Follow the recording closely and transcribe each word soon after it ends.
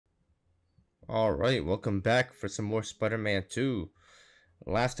Alright, welcome back for some more Spider-Man 2.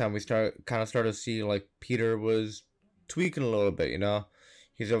 Last time we started to see like Peter was tweaking a little bit, you know?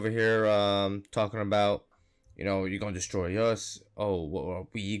 He's over here talking about, you're gonna destroy us. Oh, what are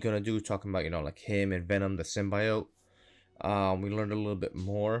we gonna do? Talking about, like him and Venom, the symbiote. We learned a little bit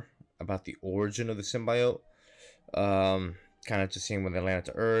more about the origin of the symbiote. Kind of just seeing when they landed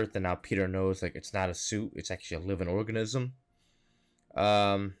to Earth, and now Peter knows like it's not a suit, it's actually a living organism.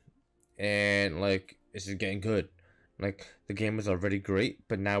 And like this is getting good. Like the game was already great,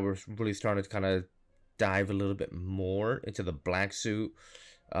 but now we're really starting to kind of dive a little bit more into the black suit,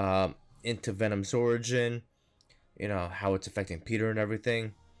 into Venom's origin, how it's affecting Peter and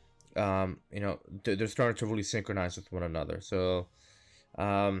everything. They're starting to really synchronize with one another. So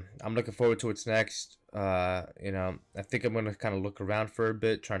I'm looking forward to what's next. I think I'm gonna kind of look around for a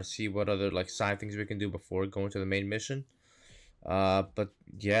bit, trying to see what other like side things we can do before going to the main mission. But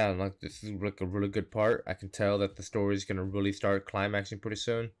yeah, like this is like a really good part. I can tell that the story is gonna really start climaxing pretty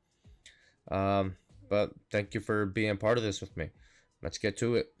soon. But thank you for being part of this with me. Let's get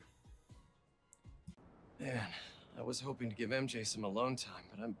to it. Man, I was hoping to give MJ some alone time,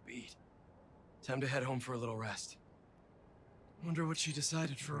 but I'm beat. Time to head home for a little rest. Wonder what she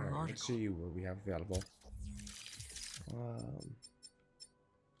decided for her article. Let's see what we have available.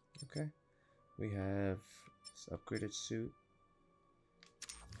 Okay, we have this upgraded suit.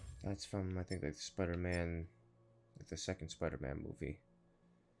 That's from, I think, like Spider-Man, like the second Spider-Man movie.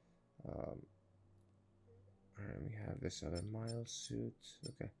 Alright, we have this other Miles suit.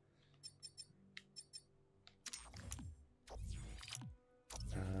 Okay.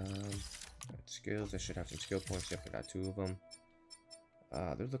 Skills. I should have some skill points. Yep, I got 2 of them.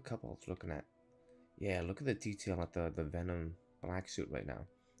 There's a couple I was looking at. Yeah, look at the detail at the Venom black suit right now.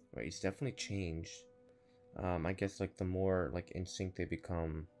 Right, it's definitely changed. I guess like the more like in sync they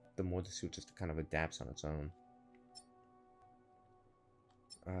become, the more the suit just kind of adapts on its own.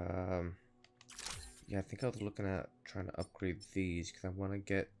 Yeah, I think I was looking at trying to upgrade these because I want to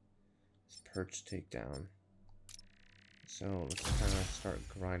get this perch takedown. So let's kind of start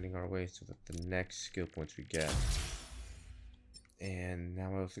grinding our way so that the next skill points we get. And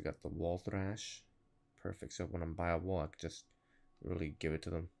now I also got the wall thrash. Perfect. So when I'm by a wall, I can just really give it to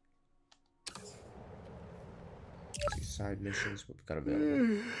them. See side missions, what we got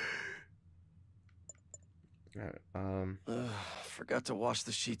available. Alright, forgot to wash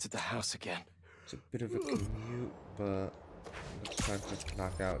the sheets at the house again. it's a bit of a commute, but let's try to just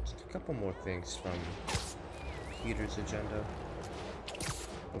knock out just a couple more things from Peter's agenda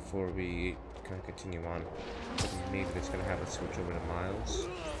before we kind of continue on. Maybe it's gonna have us switch over to Miles.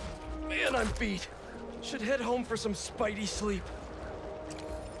 Man, I'm beat. Should head home for some Spidey sleep.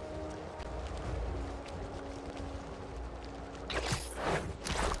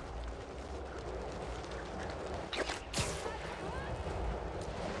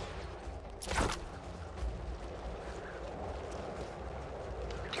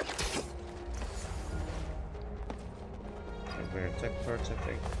 Tech parts, I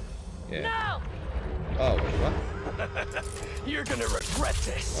think. Yeah. No! Oh, wait, what? You're gonna regret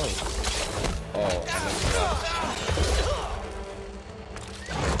this. Oh. Oh, I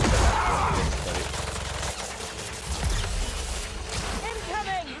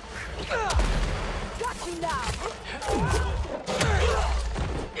Incoming! Got you now!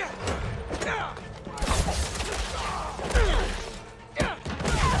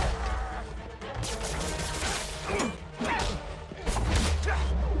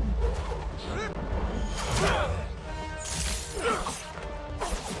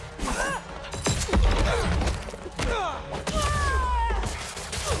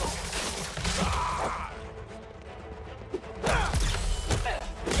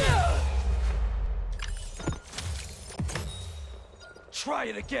 Try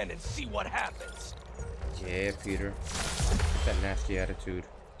it again and see what happens. Yeah, Peter. That nasty attitude.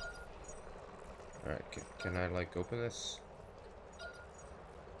 Alright, can I, like, open this?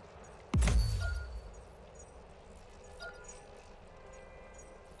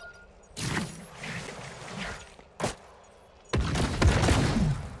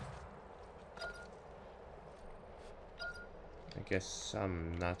 I guess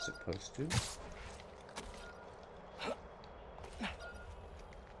I'm not supposed to.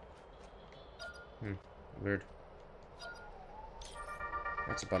 Weird.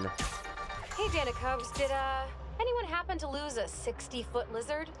 That's a bummer. Hey, Danicubs, did anyone happen to lose a 60-foot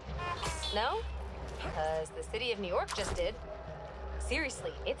lizard? No? Because the city of New York just did.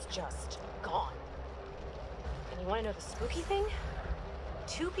 Seriously, it's just gone. And you want to know the spooky thing?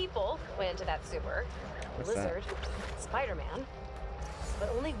 2 people went into that sewer. What's Lizard, Spider-Man, but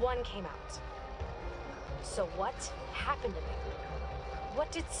only one came out. So what happened to me?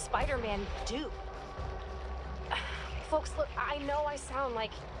 What did Spider-Man do? Folks, look, I know I sound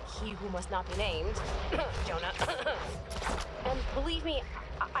like he who must not be named, Jonah. And believe me,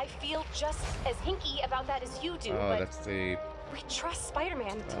 I feel just as hinky about that as you do, but that's the... we trust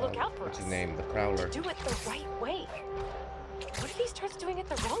Spider-Man to look out for us. What's his name? The Prowler. To do it the right way. What if he starts doing it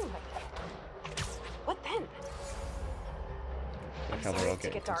the wrong way? What then? Like I'm how they're sorry all to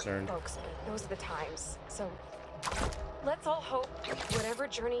getting get dark, concerned. folks, but those are the times. So let's all hope whatever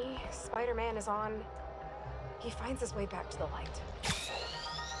journey Spider-Man is on, he finds his way back to the light.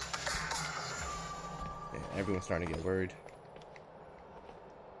 Yeah, everyone's starting to get worried.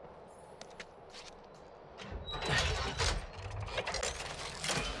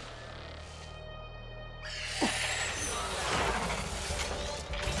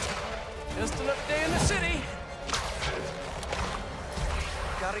 Just another day in the city.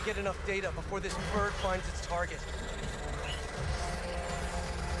 Gotta get enough data before this bird finds its target.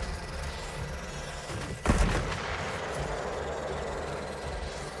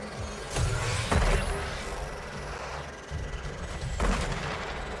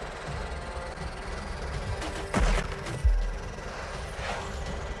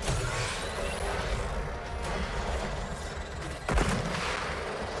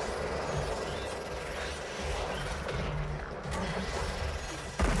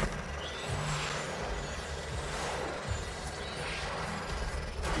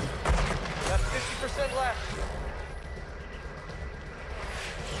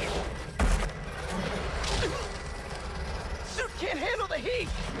 Can't handle the heat!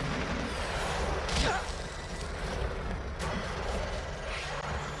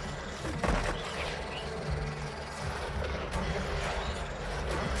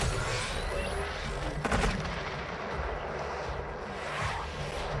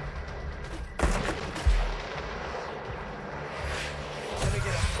 Gonna get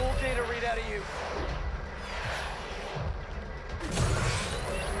a full data readout of you.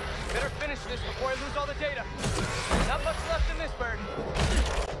 Better finish this before I lose all the data. Not much left in this bird.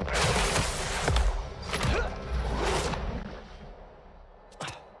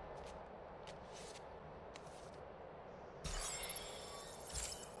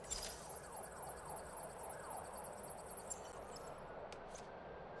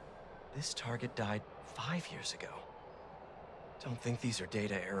 This target died 5 years ago. Don't think these are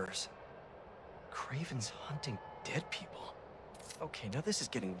data errors. Craven's hunting dead people. Okay, now this is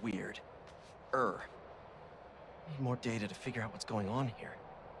getting weird. Need more data to figure out what's going on here.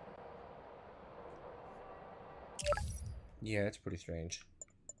 Yeah, it's pretty strange.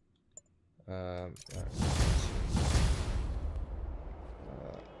 Kind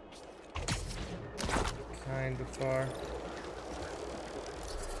of far.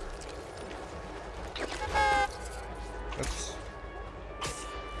 Oops.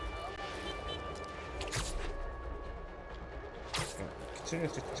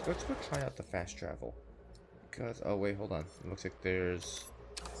 Let's go try out the fast travel. Because, oh wait, hold on. It looks like there's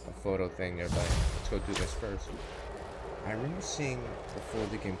a photo thing nearby. Let's go do this first. I remember seeing before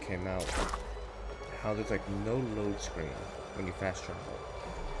the game came out how there's like no load screen when you fast travel.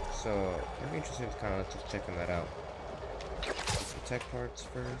 So it'd be interesting to kind of just checking that out. Let's get tech parts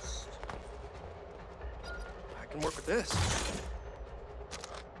first. I can work with this.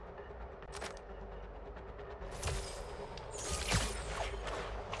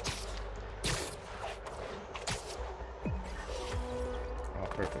 Oh,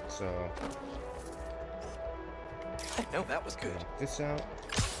 perfect. So No, that was good. get this out.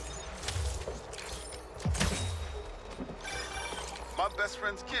 My best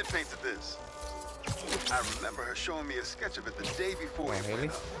friend's kid painted this. I remember her showing me a sketch of it the day before it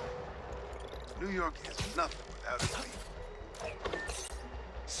went up. New York is nothing without its people.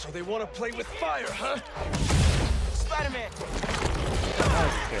 So they want to play with fire, huh? Spider-Man!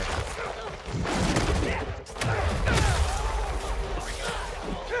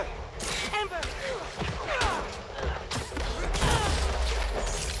 Ember!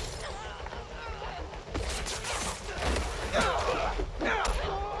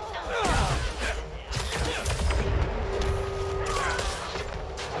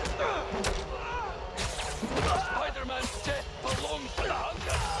 Spider-Man's death belongs to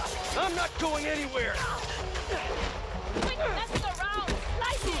us. I'm not going anywhere. Quit messing around!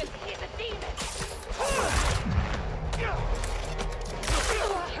 Slice him! He's a demon!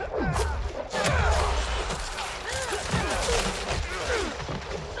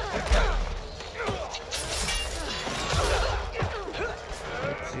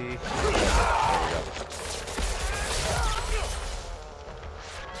 Let's see.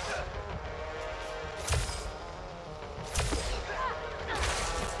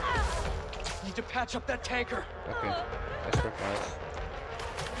 need to patch up that tanker. Okay. Let's work, Miles.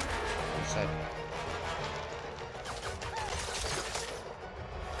 Inside.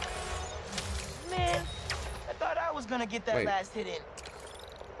 Man, I thought I was gonna get that Wait. last hit in.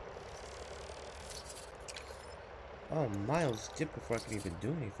 Oh, Miles dipped before I could even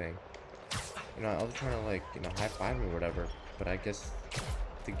do anything. You know, I was trying to, like, you know, high-five him or whatever, but I guess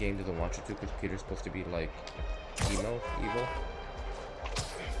the game doesn't want you to because Peter's supposed to be, like, evil.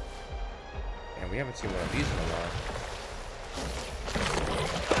 And we haven't seen one of these in a while.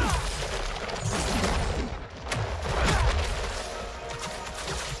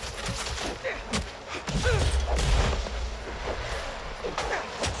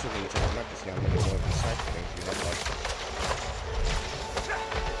 Actually, check them out to see how many more of these side things you have left.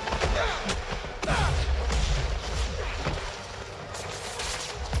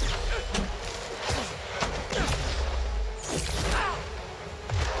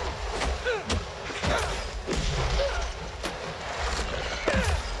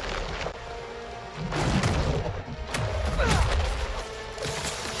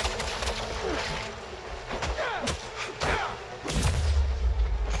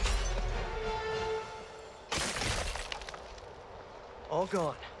 All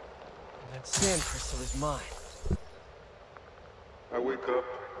gone. And that sand crystal is mine. I wake up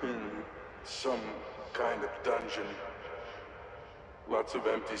in some kind of dungeon. Lots of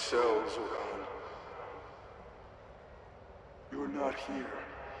empty cells around. You're not here.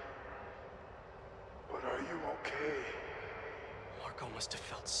 But are you okay? Marco must have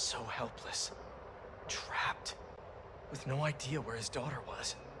felt so helpless. Trapped. With no idea where his daughter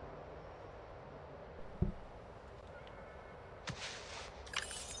was.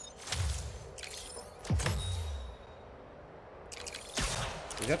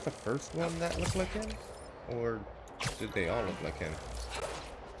 Is that the first one that looked like him? Or did they all look like him?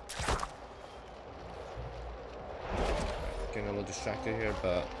 Getting a little distracted here,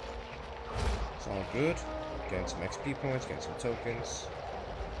 but it's all good. Getting some XP points, getting some tokens.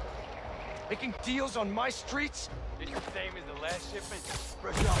 Making deals on my streets? It's the same as the last shipment.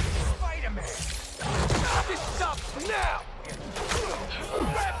 Spider-Man! This stops now!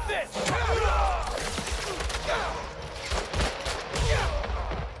 Grab this!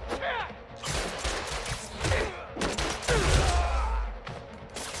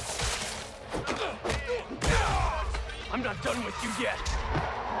 I'm not done with you yet!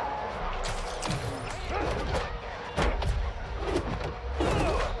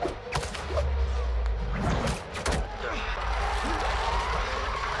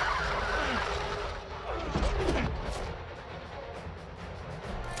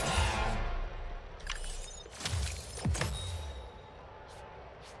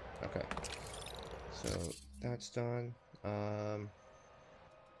 Okay. So that's done.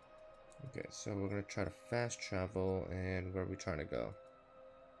 Okay, so we're gonna try to fast travel, and where are we trying to go?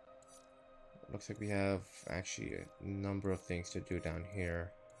 Looks like we have actually a number of things to do down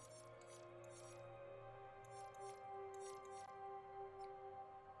here.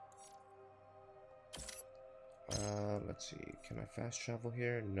 Let's see, can I fast travel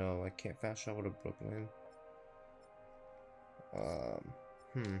here? No, I can't fast travel to Brooklyn.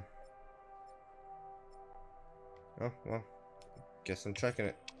 Oh, well, guess I'm checking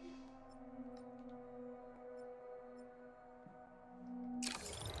it.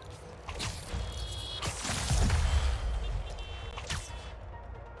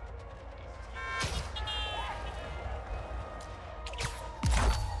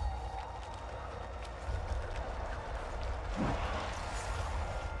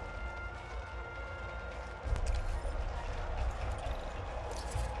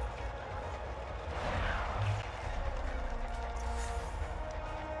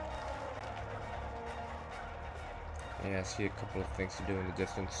 Yeah, I see a couple of things to do in the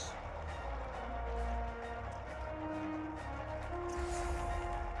distance.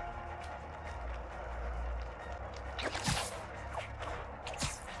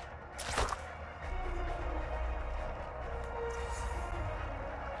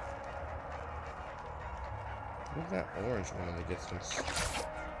 What's that orange one in the distance?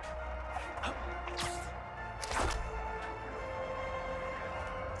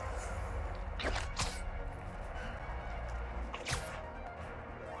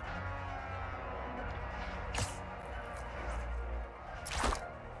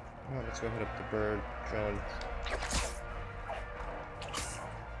 Oh, let's go hit up the bird drone.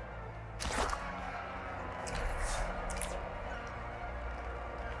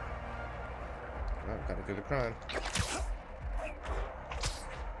 Oh, gotta do the crime.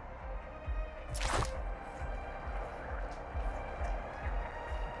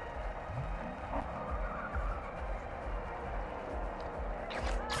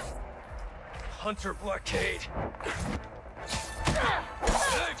 hunter blockade.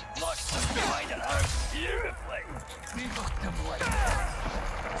 They've blocked the fight out beautifully. We look them like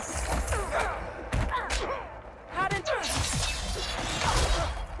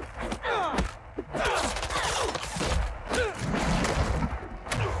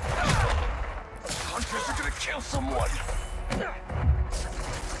hunters are gonna kill someone.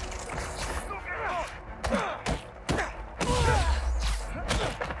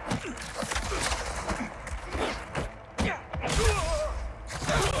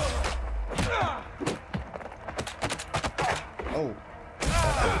 Oh.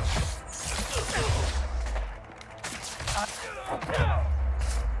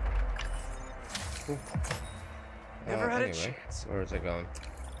 Cool. Never had a Anyway, chance. where is it going?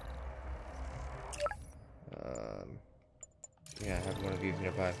 Yeah, I have one of these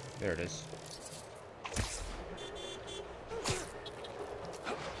nearby. There it is.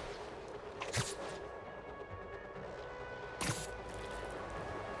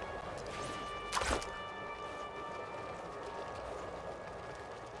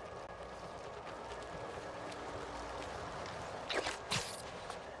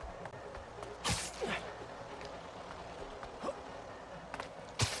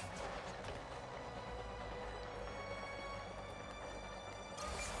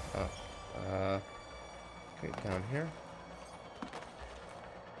 Okay, down here.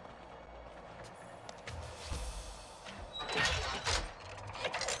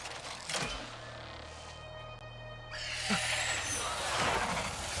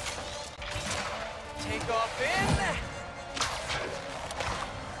 Take off in.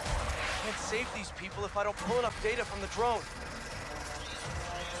 Can't save these people if I don't pull enough data from the drone.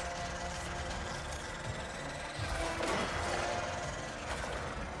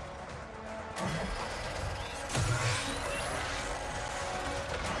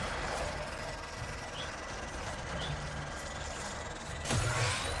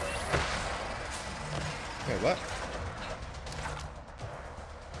 Wait, what?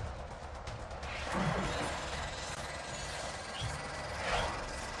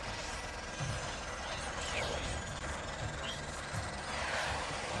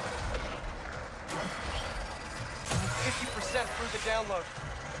 I'm 50% through the download.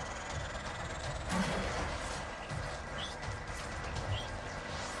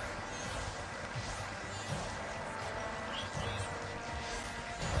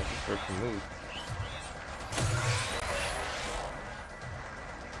 I just heard some move.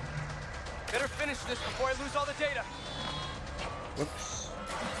 Better finish this before I lose all the data. Whoops.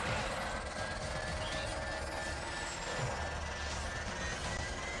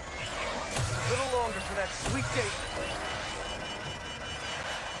 A little longer for that sweet date.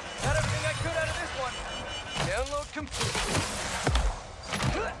 Got everything I could out of this one. Download complete.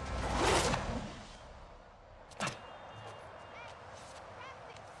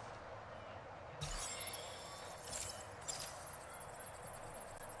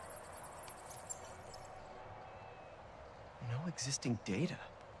 No existing data.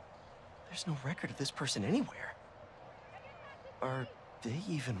 There's no record of this person anywhere. Are they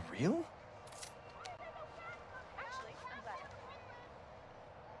even real?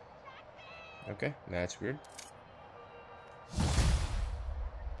 Okay, that's weird.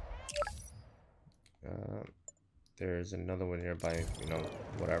 There's another one nearby, you know,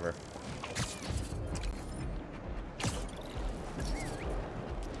 whatever.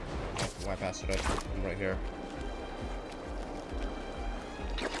 Why pass it up? I'm right here.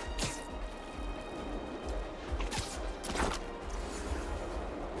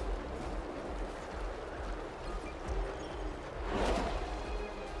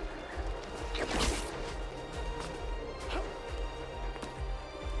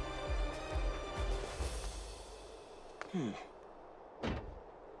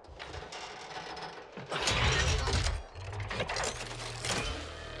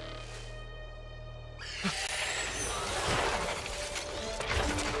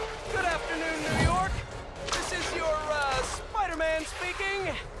 Good afternoon, New York. This is your, Spider-Man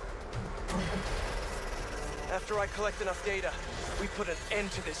speaking. After I collect enough data, we put an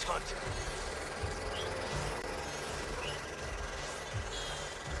end to this hunt.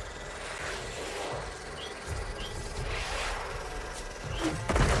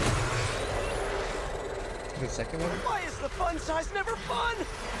 The second one? Why is the fun size never fun?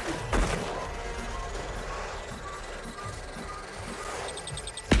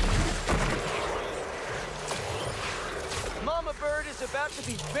 Mama Bird is about to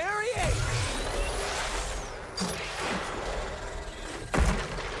be very angry.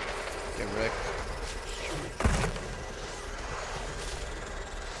 Get wrecked.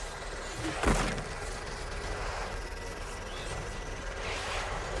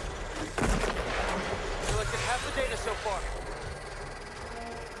 data so far.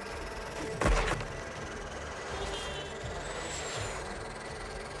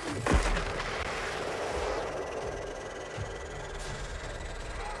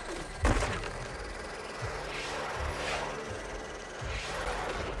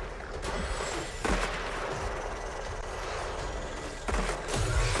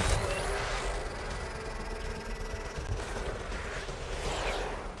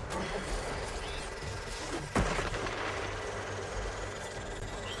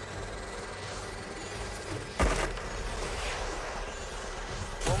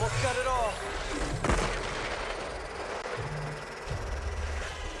 Almost got it all.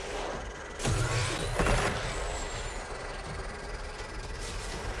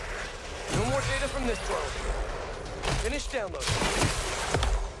 No more data from this drone. Finish downloading.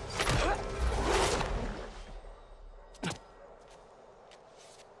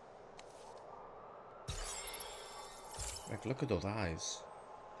 Like, look at those eyes.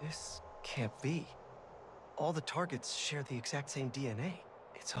 This can't be. All the targets share the exact same DNA.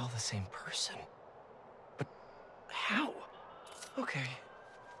 It's all the same person. But how? Okay.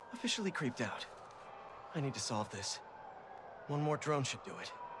 Officially creeped out. I need to solve this. One more drone should do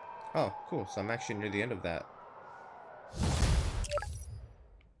it. Oh, cool. So I'm actually near the end of that.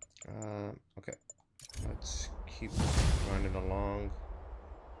 Okay. Let's keep grinding along.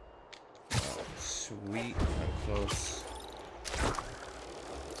 Sweet. I'm close.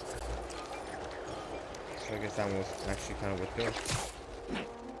 So I guess that one was actually kind of worth doing.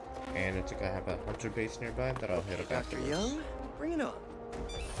 And it's like I have a hunter base nearby that I'll hit up Dr. afterwards. Young, bring it on.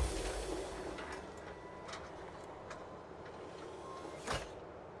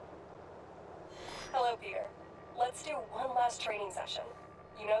 Hello, Peter. Let's do one last training session.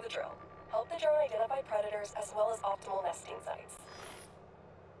 You know the drill. Help the drone identify predators as well as optimal nesting sites.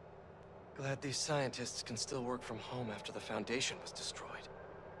 Glad these scientists can still work from home after the Foundation was destroyed.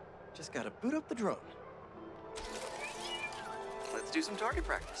 Just gotta boot up the drone. Let's do some target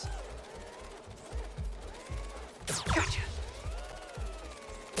practice. Gotcha!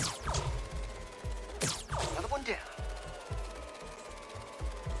 Another one down.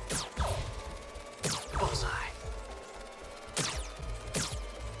 Bullseye.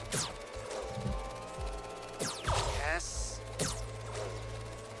 Yes.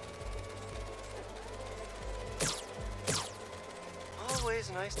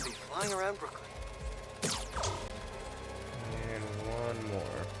 Always nice to be flying around Brooklyn. And one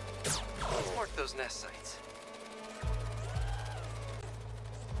more. Let's mark those nest sites.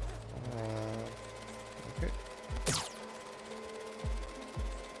 Okay.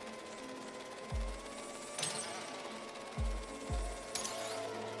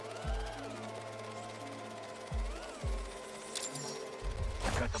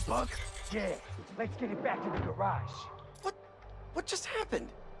 Got the bug? Yeah. Let's get it back to the garage. What just happened?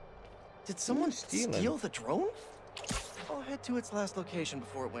 Did someone steal the drone? I'll head to its last location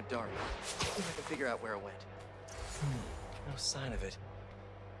before it went dark. See if I can figure out where it went. No sign of it.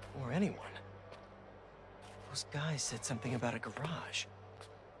 Or anyone. Those guys said something about a garage.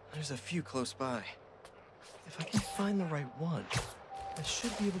 There's a few close by. If I can find the right one, I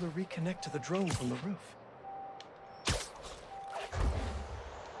should be able to reconnect to the drone from the roof.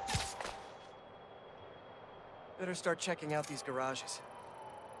 Better start checking out these garages.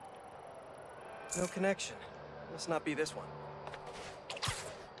 No connection. Must not be this one.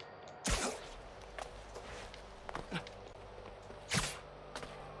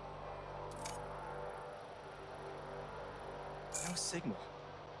 No signal.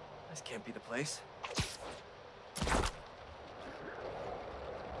 This can't be the place.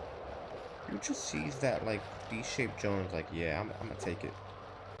 You just sees that like D-shaped drone is like, yeah, I'm gonna take it.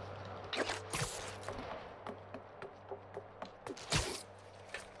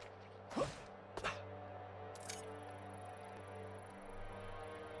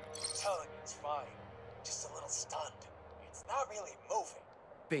 Telling you it's fine. Just a little stunned. It's not really moving.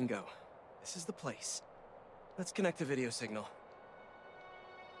 Bingo. This is the place. Let's connect the video signal.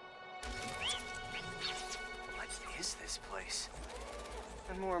 What is this place?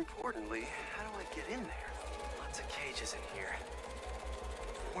 And more importantly, how do I get in there? Lots of cages in here.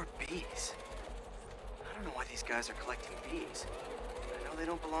 More bees. I don't know why these guys are collecting bees. I know they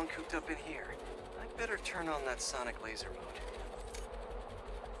don't belong cooped up in here. I'd better turn on that sonic laser mode.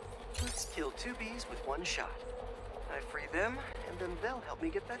 Let's kill 2 bees with 1 shot. I free them, and then they'll help me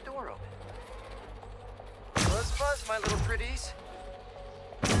get that door open. Buzz, buzz, my little pretties.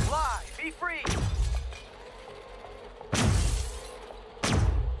 Fly, be free!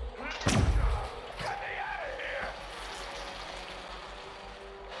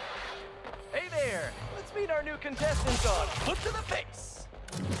 Hey there! Let's meet our new new contestants on. Foot to the face.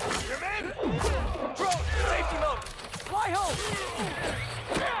 You're in. Drone, safety mode. Fly home.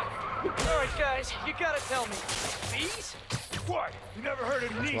 All right, guys, you gotta tell me. Bees? What? You never heard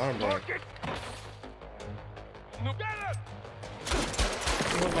of Neat Market? Get it!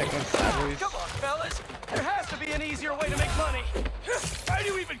 Oh my God, sideways. Come on, fellas. There has to be an easier way to make money. Why do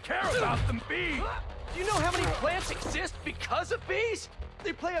you even care about them bees? Do you know how many plants exist because of bees?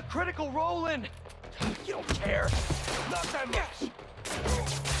 They play a critical role in... You don't care. Not that much.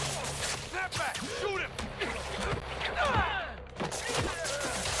 Snap back! Shoot him!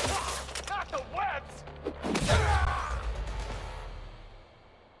 Not the webs!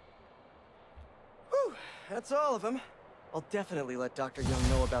 Whew, that's all of them. I'll definitely let Dr. Young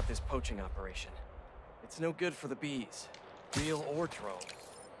know about this poaching operation. It's no good for the bees, real or drone.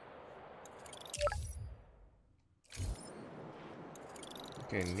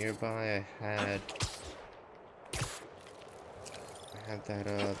 Okay, nearby I had that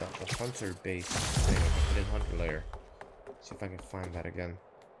the hunter base thing, the hidden hunter lair. See if I can find that again.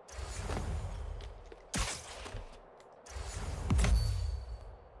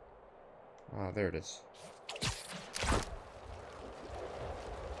 Ah, there it is.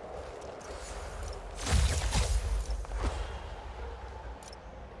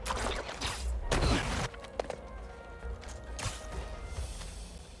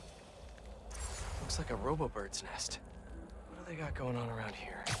 Looks like a robobird's nest. What do they got going on around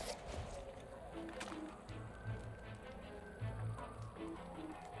here?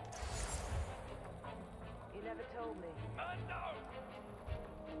 You never told me. No!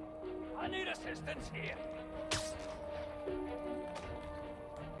 I need assistance here.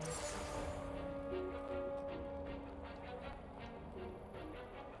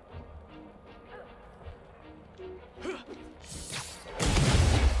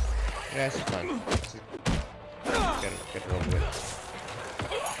 Yeah, it's fine. Get it over with.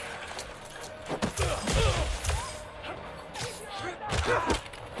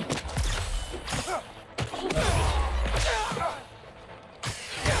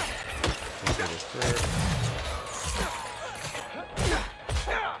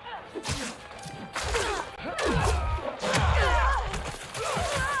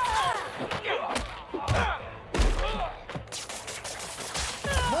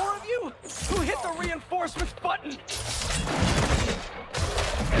 More of you? Who hit the reinforcements button?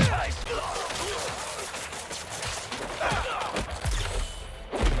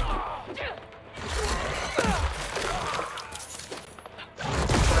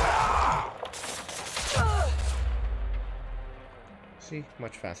 See,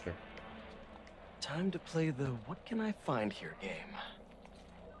 much faster. Time to play the what can I find here game.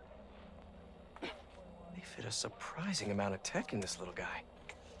 They fit a surprising amount of tech in this little guy.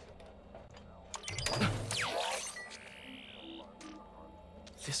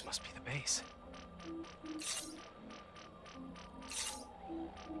 This must be the base.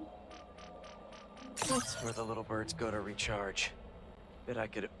 That's where the little birds go to recharge. Bet I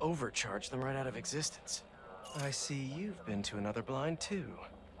could overcharge them right out of existence. I see you've been to another blind too.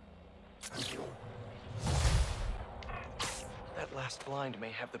 That last blind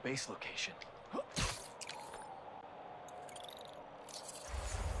may have the base location.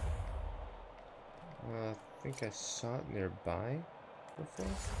 I think I saw it nearby before.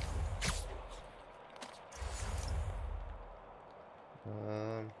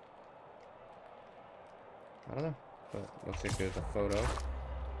 I don't know, but looks like there's a photo.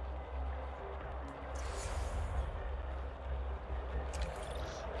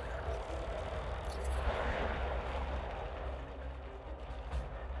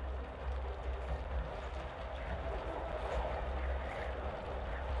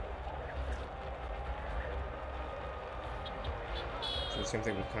 So it seems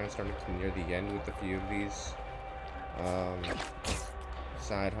like we're kind of starting to near the end with a few of these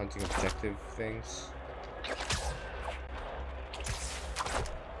side hunting objective things.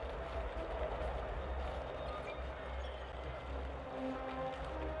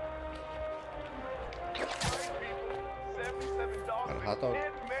 Got a hot dog.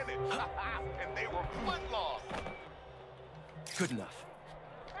 And they were foot long. Good enough.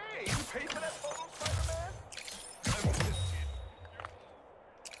 Hey, you paid for that photo, Spider-Man?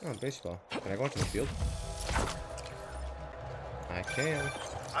 Oh, baseball. Can I go into the field? I can.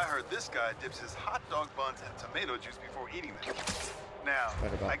 I heard this guy dips his hot dog buns in tomato juice before eating them. Now,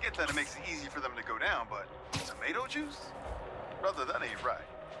 What about- I get that it makes it easy for them to go down, but tomato juice? Brother, that ain't right.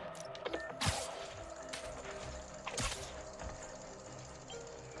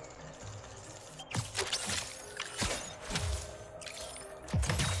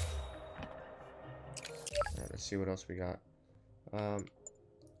 see what else we got.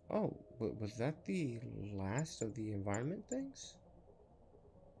 Oh, was that the last of the environment things?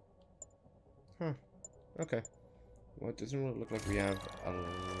 Huh. Okay. Well, it doesn't really look like we have a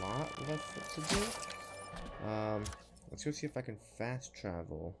lot left to do. Let's go see if I can fast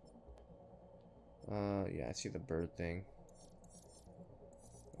travel. Yeah, I see the bird thing.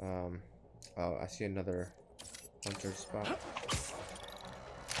 Oh, I see another hunter spot.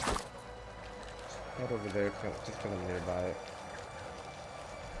 Head over there, just kind of nearby it.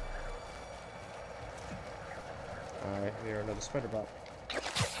 I hear another spider bot.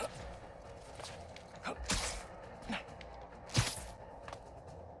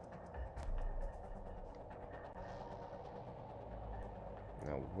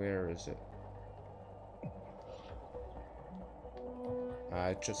 Now, where is it?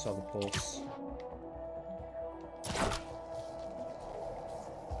 I just saw the pulse.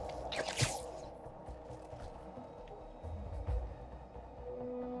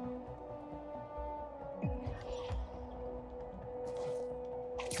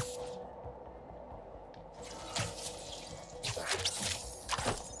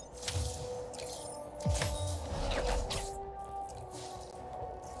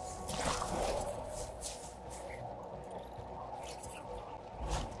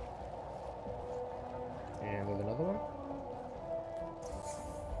 And with another one.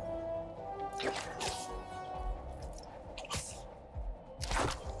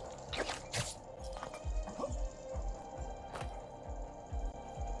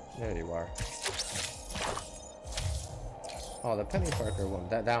 There you are. Oh, the Penny Parker one.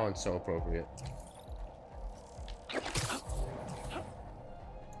 That one's so appropriate.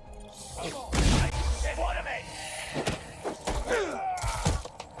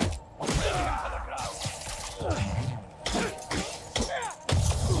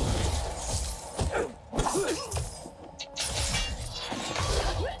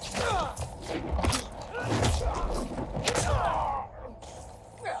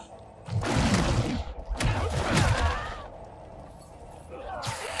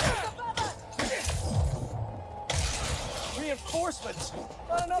 Reinforcements!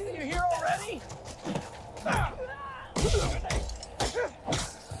 Not enough of you here already?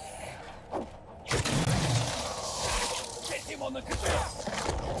 Get him on the control!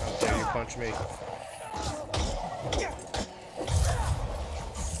 How dare you punch me?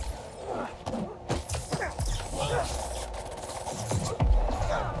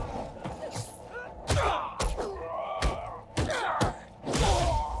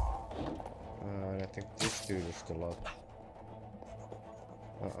 I think this dude is still up.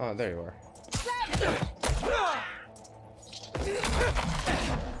 Oh, there you are.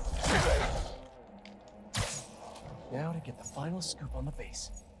 Now to get the final scoop on the base.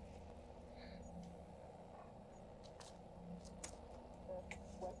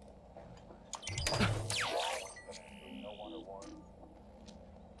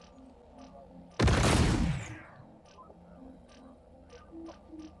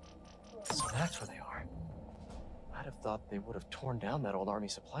 So that's where they are. I'd have thought they would have torn down that old army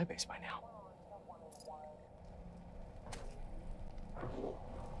supply base by now.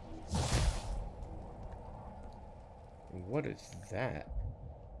 What is that?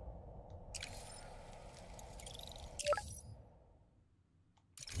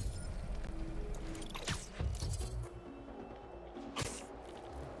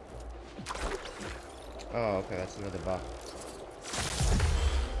 Oh, okay, that's another bot.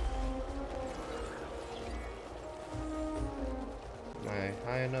 Am I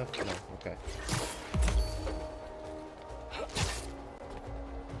high enough? No, okay.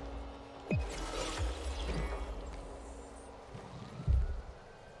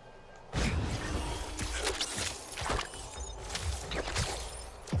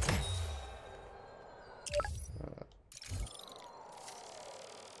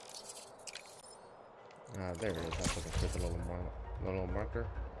 There it is. I took a quick little marker.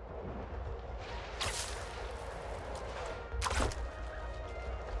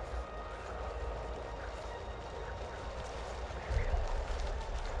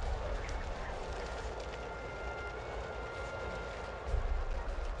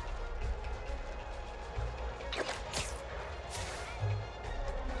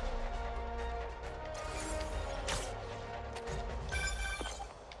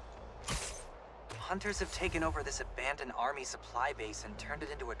 Hunters have taken over this abandoned army supply base and turned it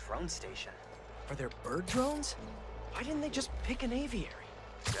into a drone station. Are there bird drones? Why didn't they just pick an aviary?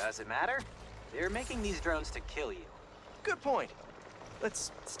 Does it matter? They're making these drones to kill you. Good point.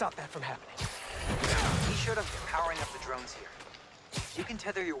 Let's stop that from happening. Be sure to powering up the drones here. If you can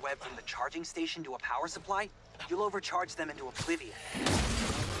tether your web from the charging station to a power supply, you'll overcharge them into oblivion.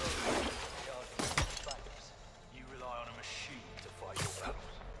 You rely on a machine to fight your battles.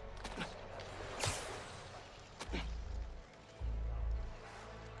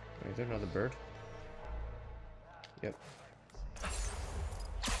 Is there another bird? Yep.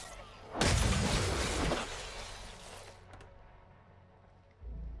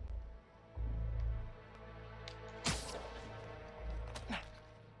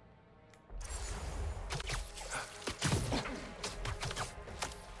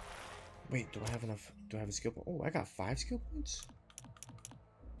 Wait, do I have enough? Do I have a skill point? Oh, I got 5 skill points?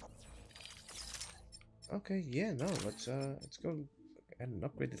 Okay, yeah, no, let's go and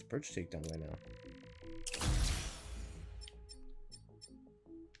upgrade this birch takedown right now.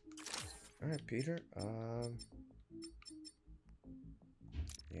 Alright, Peter,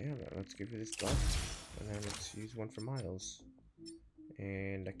 yeah, let's give you this buff, and then let's use one for Miles.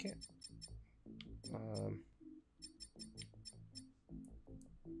 And I can't.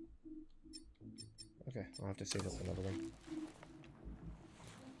 Okay, I'll have to save up another one.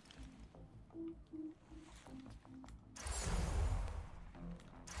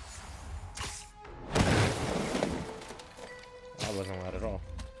 That wasn't loud at all.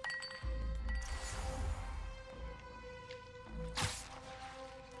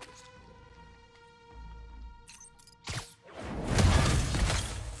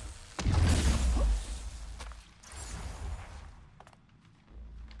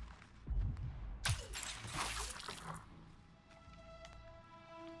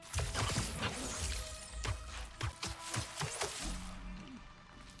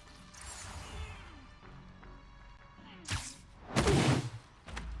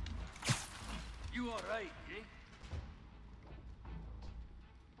 You alright, eh?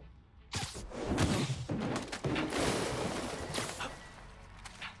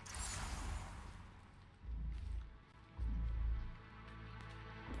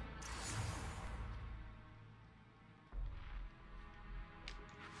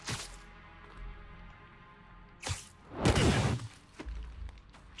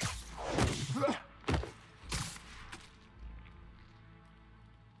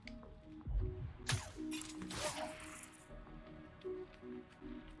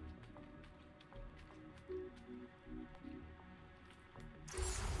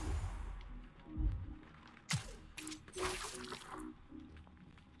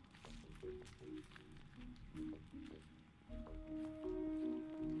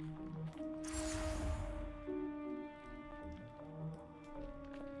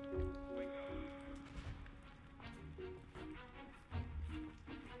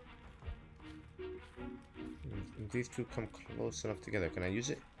 These two come close enough together. Can I use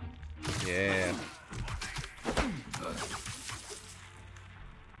it? Yeah.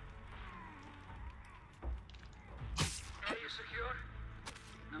 Area secure?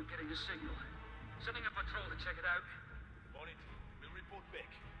 Not getting a signal. Sending a patrol to check it out. On it. We'll report back.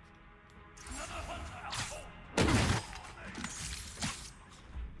 Another hunter!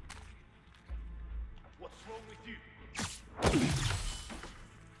 What's wrong with you?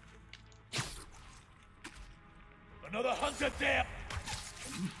 Another hunter there!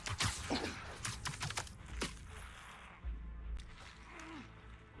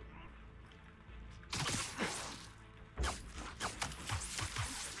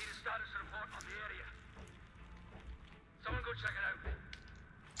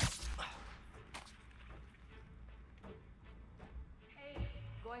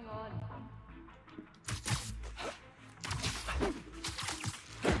 Going on.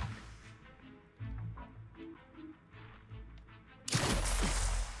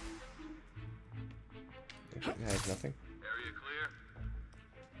 I have nothing. Area clear?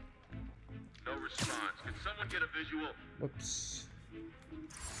 No response. Can someone get a visual? Whoops.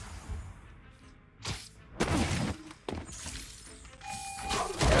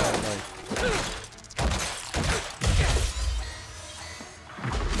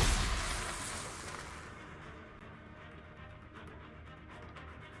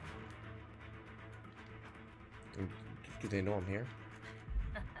 Do they know I'm here?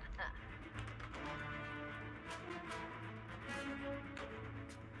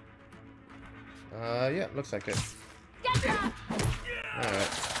 Yeah, looks like it. Alright.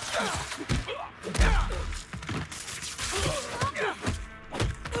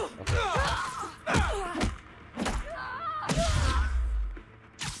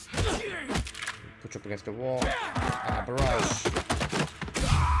 Put you up against the wall. Ah, barrage.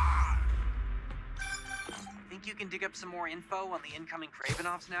 Think you can dig up some more info on the incoming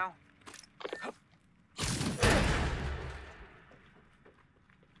Kravenovs now?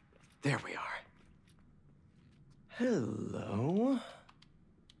 There we are. Hello.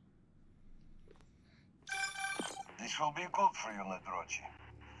 This will be good for you, Ladrochi.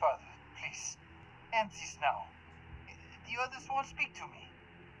 Father, please, end this now. The others won't speak to me.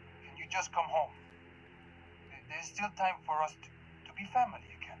 Can you just come home? There's still time for us to be family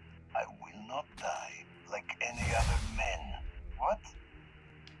again. I will not die like any other men. What?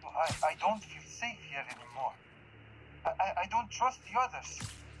 I don't feel safe here anymore. I don't trust the others.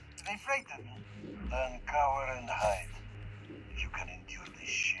 They frighten me. Then cower and hide. If you can endure this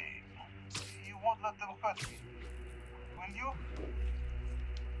shame. You won't let them hurt me. Will you?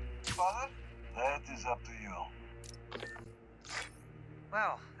 Father? That is up to you.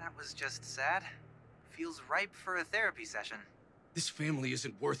 Well, that was just sad. Feels ripe for a therapy session. This family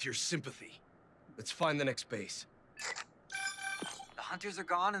isn't worth your sympathy. Let's find the next base. The hunters are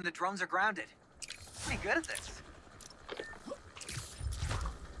gone and the drones are grounded. Pretty good at this.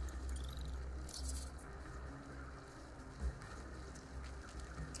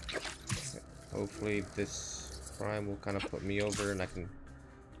 Hopefully this prime will kind of put me over and I can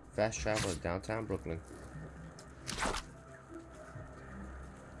fast travel to downtown Brooklyn.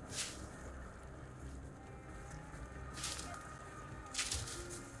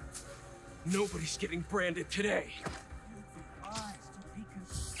 Nobody's getting branded today.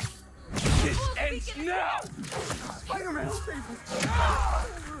 This ends now! Spider-Man, save us!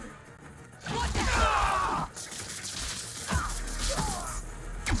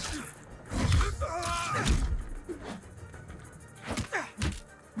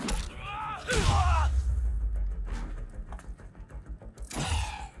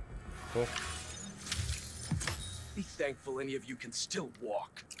 Cool. Be thankful any of you can still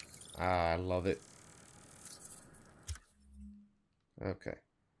walk. Ah, I love it. Okay.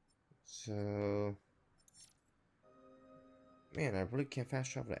 So... Man, I really can't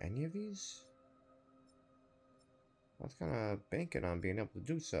fast travel to any of these? I was kind of banking on being able to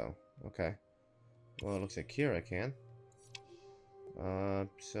do so. Okay. Well, it looks like here I can.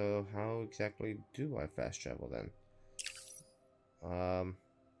 So how exactly do I fast travel then?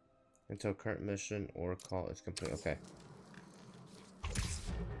 Until current mission or call is complete. Okay.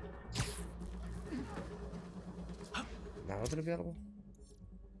 Now is it available?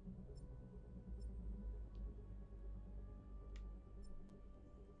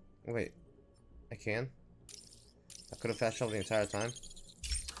 Wait, I can? I could have fast traveled the entire time?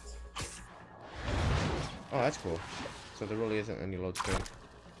 Oh, that's cool. So there really isn't any load screen.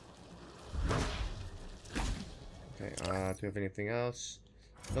 Okay, do we have anything else?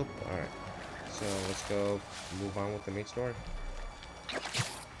 Nope, alright. So let's go move on with the main story.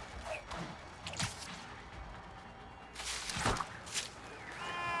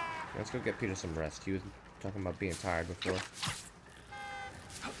 Let's go get Peter some rest. He was talking about being tired before.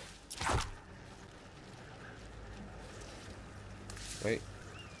 Wait.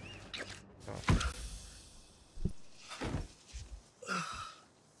 Oh.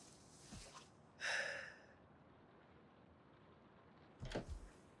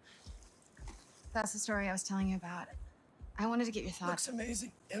 That's the story I was telling you about. I wanted to get your thoughts. Looks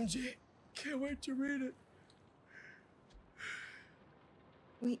amazing, MJ. Can't wait to read it.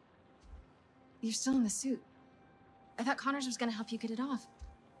 Wait, you're still in the suit. I thought Connors was gonna help you get it off.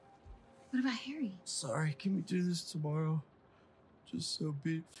 What about Harry? Sorry, can we do this tomorrow? Just so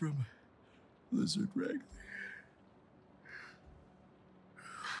beat from Lizard Wrangler.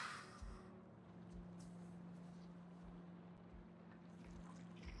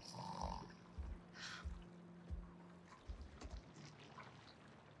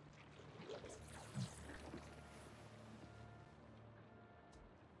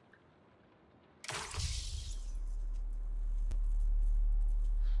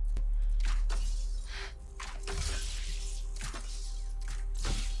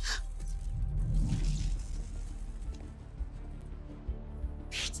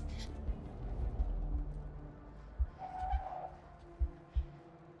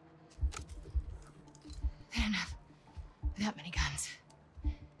 Fair enough. Without many guns.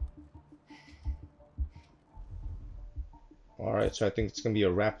 Alright, so I think it's going to be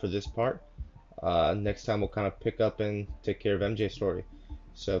a wrap for this part. Next time we'll kind of pick up and take care of MJ's story.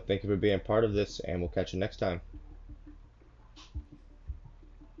 So thank you for being part of this, and we'll catch you next time.